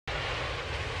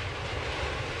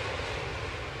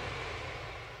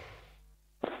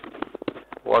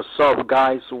What's up,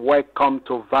 guys? Welcome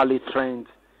to Valid Trends,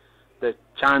 the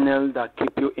channel that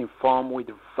keep you informed with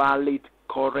valid,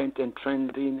 current and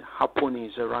trending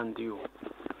happenings around you.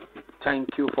 Thank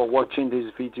you for watching this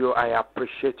video. I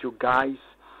appreciate you guys.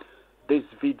 This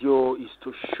video is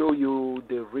to show you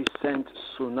the recent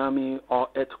tsunami or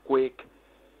earthquake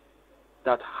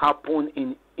that happened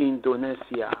in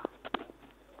Indonesia.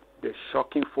 The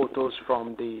shocking photos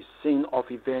from the scene of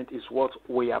event is what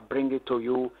we are bringing to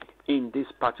you in this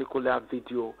particular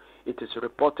video. It is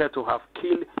reported to have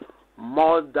killed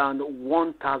more than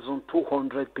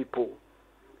 1,200 people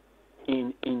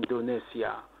in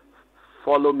Indonesia.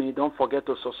 Follow me. Don't forget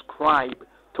to subscribe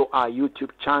to our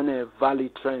YouTube channel,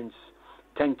 Valid Trends.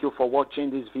 Thank you for watching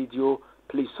this video.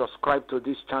 Please subscribe to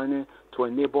this channel to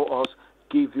enable us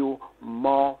give you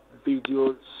more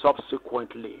videos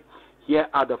subsequently. Here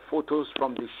are the photos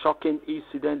from the shocking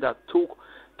incident that took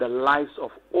the lives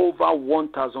of over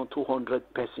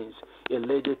 1,200 persons. A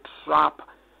lady trapped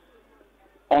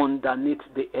underneath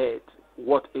the earth.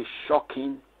 What a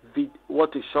shocking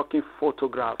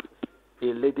photograph. A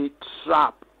lady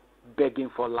trapped, begging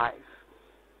for life,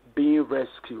 being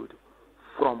rescued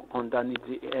from underneath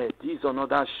the earth. This is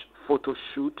another photo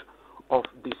shoot of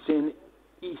the same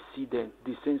incident,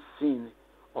 the same scene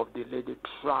of the lady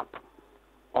trapped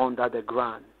under the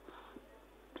ground.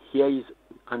 Here is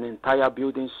an entire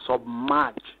building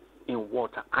submerged in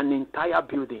water. An entire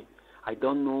building. I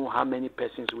don't know how many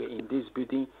persons were in this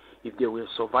building, if there were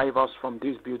survivors from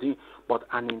this building, but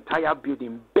an entire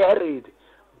building buried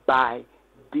by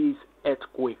this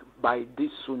earthquake, by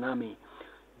this tsunami.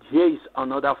 Here is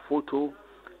another photo.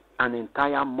 An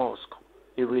entire mosque,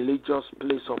 a religious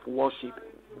place of worship,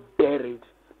 buried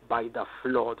by the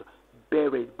flood,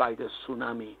 buried by the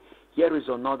tsunami. Here is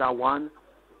another one.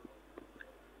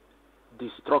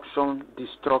 Destruction,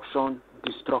 destruction,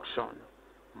 destruction.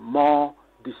 More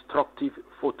destructive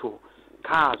photo.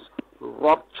 Cars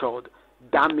ruptured,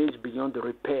 damaged beyond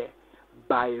repair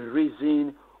by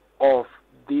reason of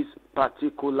this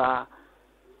particular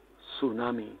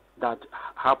tsunami that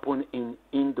happened in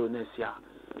Indonesia.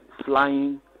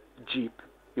 Flying jeep.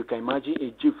 You can imagine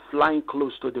a jeep flying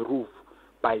close to the roof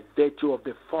by virtue of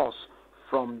the force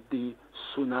from the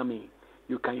tsunami.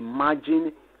 You can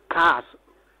imagine cars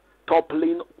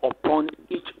toppling upon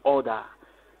each other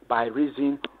by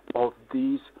reason of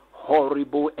this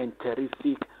horrible and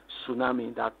terrific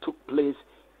tsunami that took place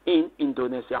in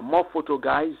Indonesia. More photo,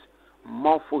 guys.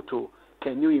 More photo.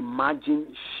 Can you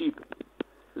imagine ship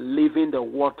leaving the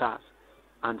waters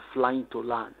and flying to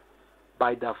land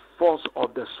by the force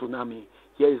of the tsunami?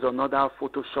 Here is another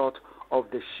photo shot of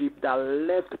the ship that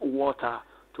left water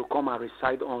to come and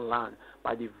reside on land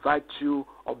by the virtue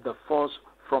of the force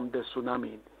from the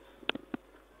tsunami.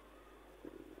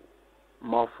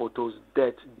 More photos.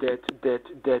 Death, death, death,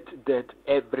 death, death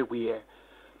everywhere.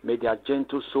 May their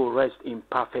gentle soul rest in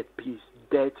perfect peace.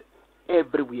 Death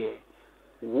everywhere.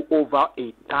 Over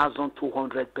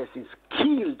 1,200 persons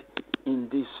killed in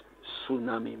this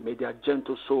tsunami. May their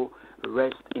gentle soul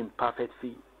rest in perfect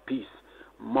peace.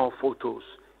 More photos.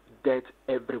 Death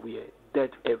everywhere.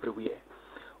 Death everywhere.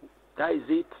 That is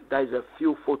it. That is a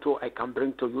few photos I can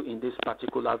bring to you in this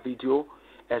particular video.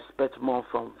 Expect more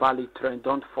from Valid Trend.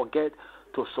 Don't forget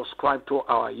to subscribe to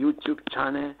our YouTube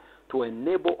channel to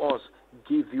enable us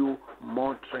give you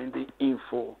more trendy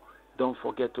info. Don't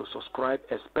forget to subscribe.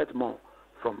 Expect more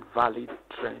from Valid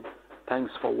Trend.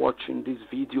 Thanks for watching this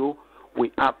video.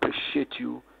 We appreciate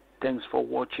you. Thanks for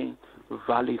watching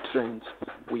Valid Trends.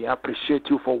 We appreciate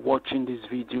you for watching this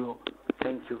video.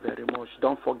 Thank you very much.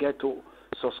 Don't forget to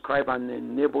subscribe and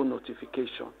enable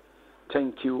notification.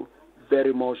 Thank you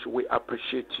very much. We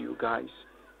appreciate you guys.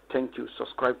 Thank you.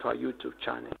 Subscribe to our YouTube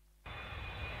channel.